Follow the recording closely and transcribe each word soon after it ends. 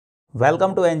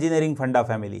Welcome to Engineering Funda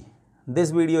family. This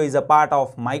video is a part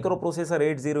of Microprocessor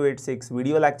 8086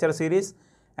 video lecture series,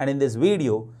 and in this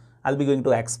video I'll be going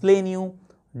to explain you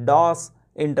DOS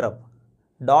interrupt.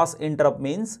 DOS interrupt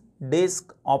means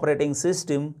disk operating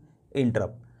system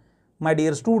interrupt. My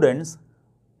dear students,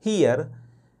 here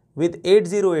with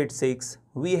 8086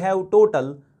 we have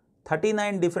total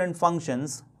 39 different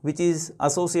functions which is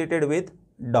associated with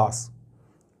DOS.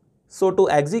 So to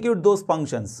execute those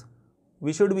functions,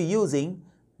 we should be using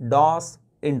DOS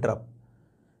interrupt,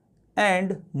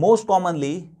 and most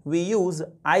commonly we use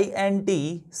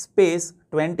INT space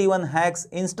 21H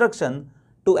instruction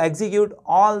to execute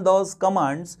all those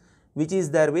commands which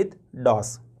is there with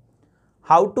DOS.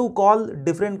 How to call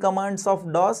different commands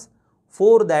of DOS?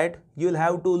 For that you will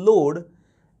have to load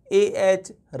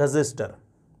AH register.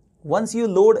 Once you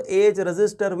load AH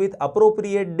register with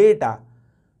appropriate data,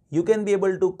 you can be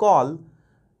able to call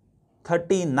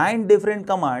 39 different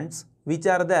commands which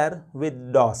are there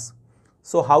with DOS.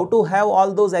 So how to have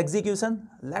all those execution?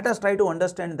 Let us try to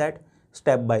understand that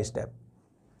step by step.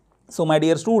 So my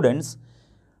dear students,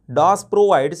 DOS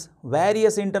provides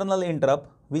various internal interrupt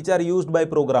which are used by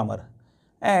programmer,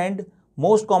 and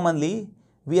most commonly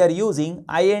we are using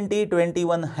INT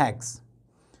 21H.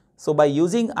 So by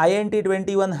using INT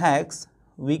 21H,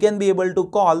 we can be able to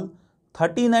call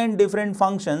 39 different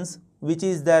functions which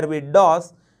is there with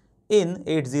DOS in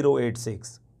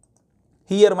 8086.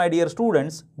 Here my dear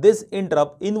students, this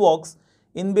interrupt invokes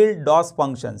inbuilt DOS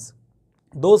functions.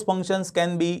 Those functions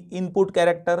can be input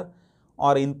character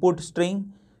or input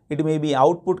string, it may be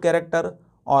output character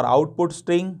or output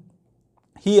string.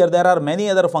 Here there are many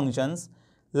other functions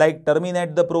like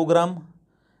terminate the program,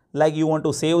 like you want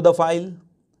to save the file,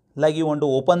 like you want to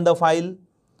open the file,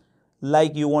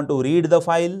 like you want to read the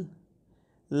file,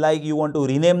 like you want to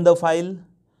rename the file.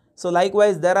 So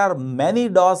likewise there are many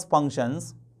DOS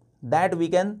functions that we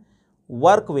can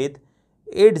work with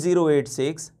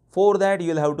 8086. For that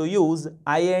you will have to use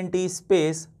INT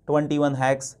space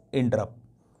 21H interrupt.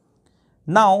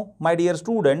 Now my dear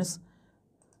students,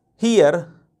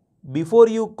 here before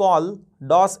you call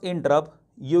DOS interrupt,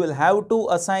 you will have to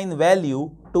assign value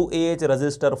to AH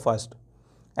register first,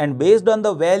 and based on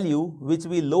the value which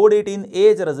we load it in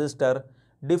AH register,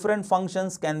 different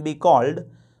functions can be called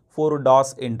for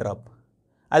DOS interrupt.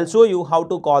 I'll show you how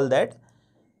to call that.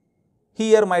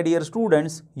 Here my dear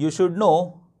students, you should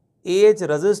know AH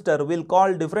register will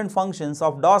call different functions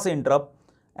of DOS interrupt,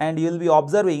 and you will be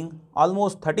observing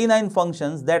almost 39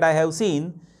 functions that I have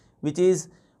seen which is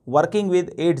working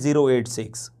with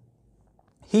 8086.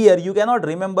 Here you cannot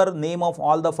remember name of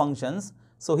all the functions.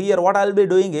 So here what I'll be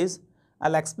doing is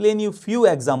I'll explain you few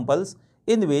examples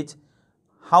in which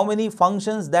how many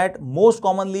functions that most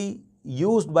commonly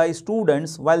used by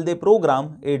students while they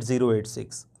program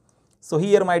 8086. So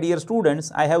here my dear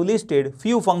students, I have listed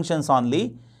few functions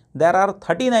only. There are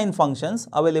 39 functions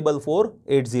available for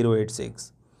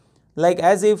 8086. Like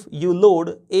as if you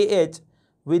load AH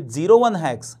with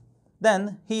 01H,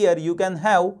 then here you can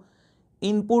have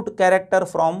input character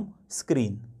from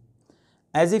screen.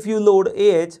 As if you load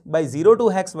AH by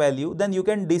 02H value, then you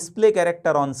can display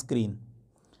character on screen.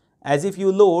 As if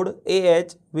you load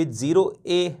AH with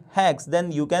 0A hex,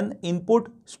 then you can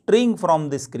input string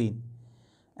from the screen.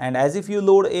 And as if you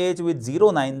load AH with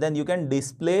 09, then you can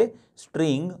display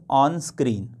string on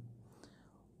screen.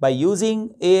 By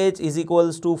using AH is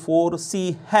equals to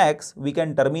 4C hex, we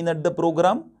can terminate the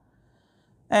program.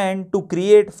 And to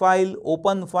create file,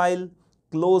 open file,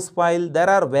 close file, there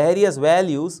are various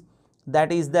values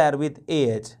that is there with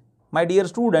AH. My dear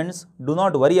students, do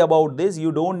not worry about this.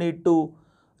 You don't need to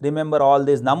remember all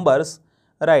these numbers,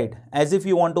 right? As if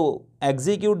you want to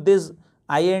execute this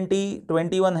INT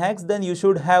 21H, then you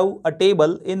should have a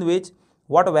table in which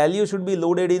what value should be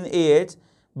loaded in AH.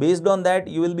 Based on that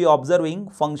you will be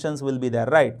observing functions will be there,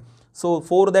 right? So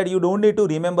for that you don't need to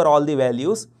remember all the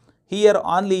values. Here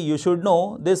only you should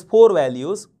know these 4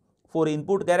 values for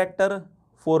input character,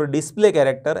 for display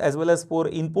character, as well as for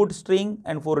input string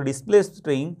and for display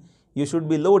string. You should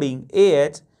be loading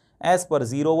AH as per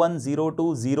 01, 02,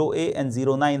 0A and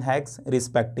 09 hex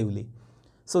respectively.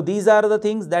 So these are the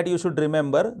things that you should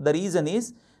remember. The reason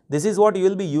is this is what you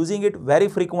will be using it very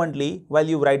frequently while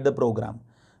you write the program,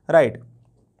 right?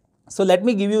 So let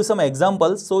me give you some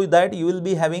examples so that you will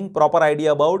be having proper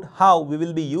idea about how we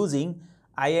will be using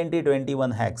INT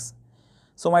 21H.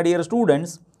 So my dear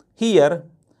students, here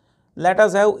let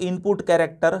us have input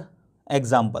character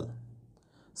example.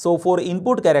 So for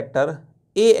input character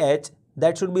AH,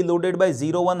 that should be loaded by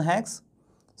 01H.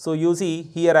 So you see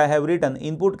here I have written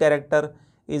input character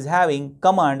is having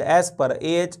command as per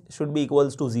AH should be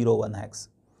equals to 01H.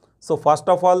 So first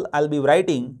of all, I'll be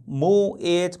writing move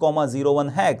AH, 01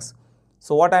 hex.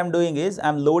 So what I'm doing is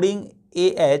I'm loading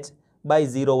AH by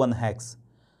 01 hex.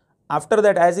 After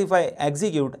that, as if I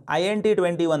execute INT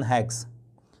 21 hex,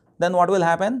 then what will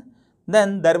happen?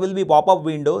 Then there will be pop-up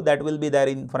window that will be there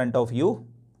in front of you.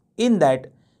 In that,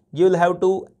 you will have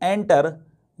to enter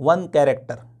one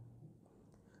character.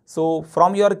 So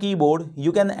from your keyboard,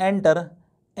 you can enter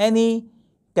any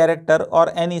character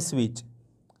or any switch.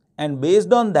 And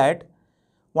based on that,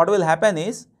 what will happen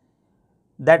is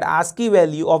that ASCII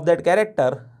value of that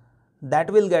character that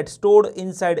will get stored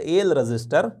inside AL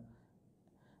register.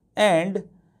 And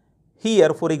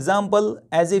here, for example,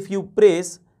 as if you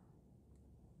press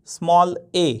small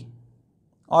a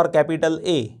or capital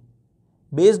A,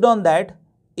 based on that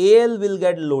AL will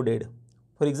get loaded.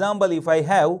 For example, if I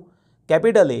have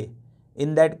capital A,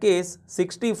 in that case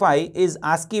 65 is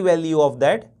ASCII value of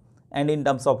that, and in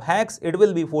terms of hex it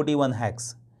will be 41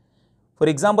 hex. For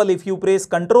example, if you press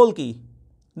control key,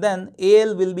 then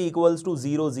AL will be equals to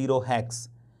 00 hex.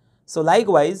 So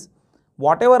likewise,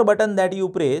 whatever button that you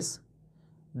press,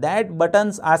 that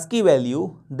button's ASCII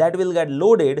value that will get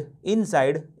loaded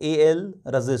inside AL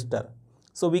register.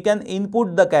 So we can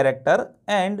input the character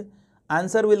and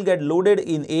answer will get loaded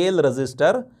in AL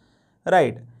register,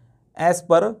 right, as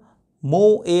per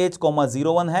move AH,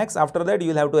 01 hex. After that, you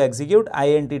will have to execute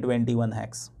INT 21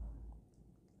 hex.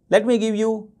 Let me give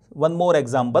you one more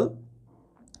example.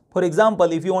 For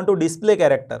example, if you want to display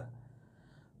character,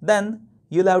 then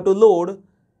you will have to load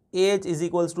AH is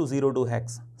equals to 02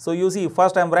 hex. So you see,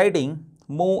 first I am writing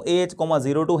move AH,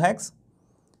 02 hex.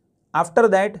 After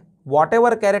that,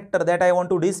 whatever character that I want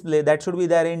to display, that should be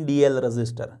there in DL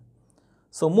register.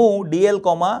 So move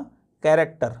DL,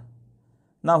 character.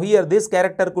 Now here this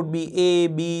character could be A,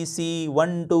 B, C,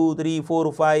 1, 2, 3,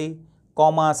 4, 5,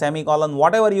 comma, semicolon,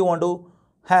 whatever you want to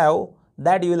have,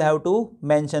 that you will have to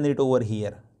mention it over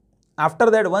here.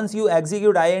 After that, once you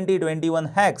execute INT 21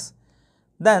 hex,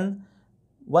 then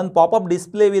one pop-up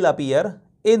display will appear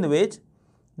in which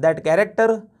that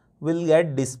character will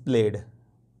get displayed,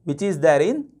 which is there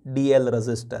in DL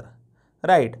register,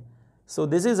 right. So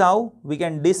this is how we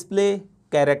can display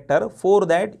character. For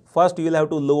that, first you will have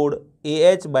to load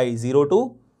AH by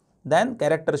 02, then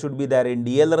character should be there in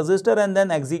DL register, and then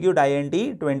execute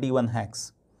INT 21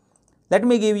 hex. Let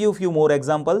me give you a few more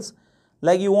examples.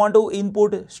 Like you want to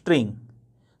input string.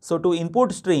 So to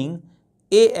input string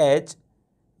AH,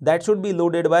 that should be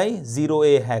loaded by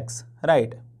 0A hex,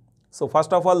 right. So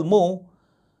first of all, move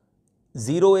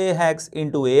 0A hex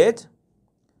into AH.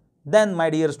 Then my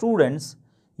dear students,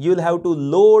 you will have to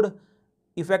load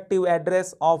effective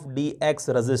address of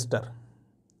DX register.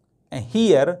 And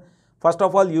here, first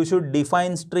of all, you should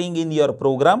define string in your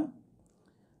program,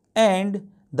 and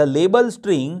the label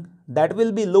string that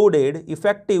will be loaded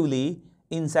effectively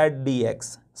inside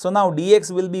DX. So now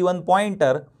DX will be one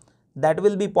pointer that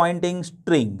will be pointing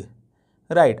string,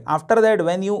 right. After that,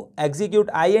 when you execute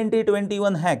INT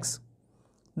 21 hex,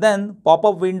 then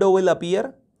pop-up window will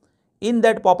appear. In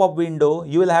that pop-up window,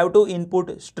 you will have to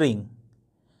input string.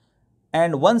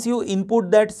 And once you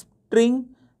input that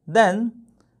string, then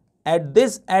at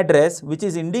this address, which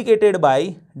is indicated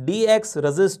by DX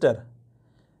register,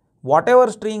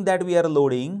 whatever string that we are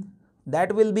loading,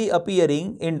 that will be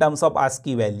appearing in terms of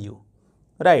ASCII value,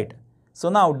 right. So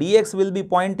now DX will be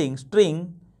pointing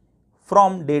string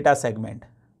from data segment.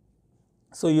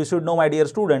 So you should know, my dear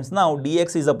students, now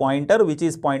DX is a pointer which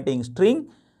is pointing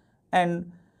string,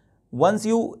 and once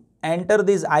you enter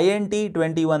this INT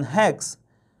 21 hex,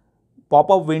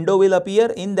 pop-up window will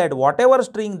appear. In that, whatever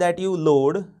string that you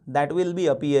load, that will be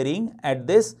appearing at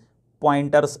this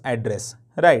pointer's address,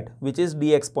 right, which is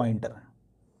DX pointer.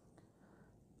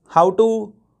 How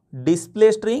to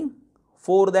display string?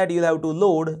 For that, you will have to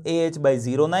load AH by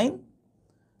 09,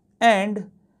 and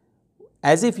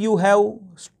as if you have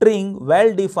string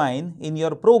well defined in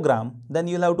your program, then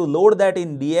you will have to load that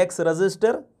in DX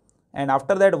register, and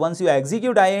after that, once you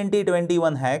execute INT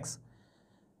 21 hex,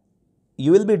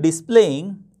 you will be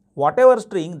displaying whatever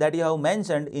string that you have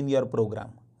mentioned in your program,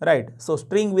 right. So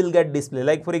string will get displayed.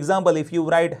 Like for example, if you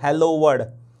write hello world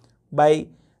by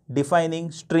defining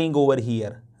string over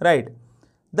here, right,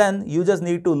 then you just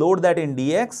need to load that in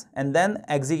DX and then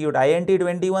execute INT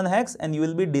 21 hex, and you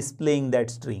will be displaying that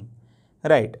string,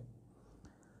 right.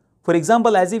 For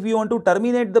example, as if you want to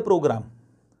terminate the program,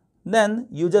 then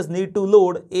you just need to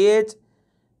load AH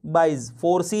by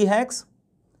 4C hex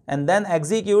and then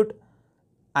execute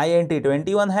INT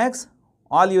 21 hex.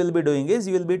 All you will be doing is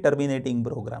you will be terminating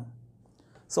program.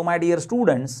 So my dear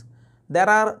students, there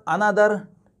are another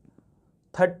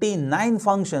 39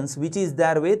 functions which is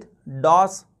there with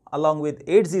DOS along with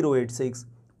 8086.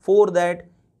 For that,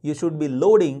 you should be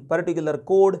loading particular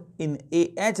code in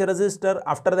AH register.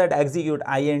 After that, execute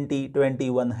INT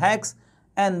 21H,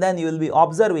 and then you will be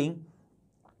observing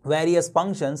various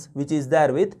functions which is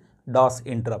there with DOS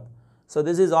interrupt. So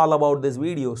this is all about this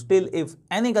video. Still, if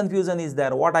any confusion is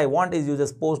there, what I want is you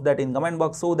just post that in comment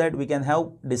box so that we can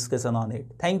have discussion on it.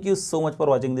 Thank you so much for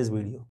watching this video.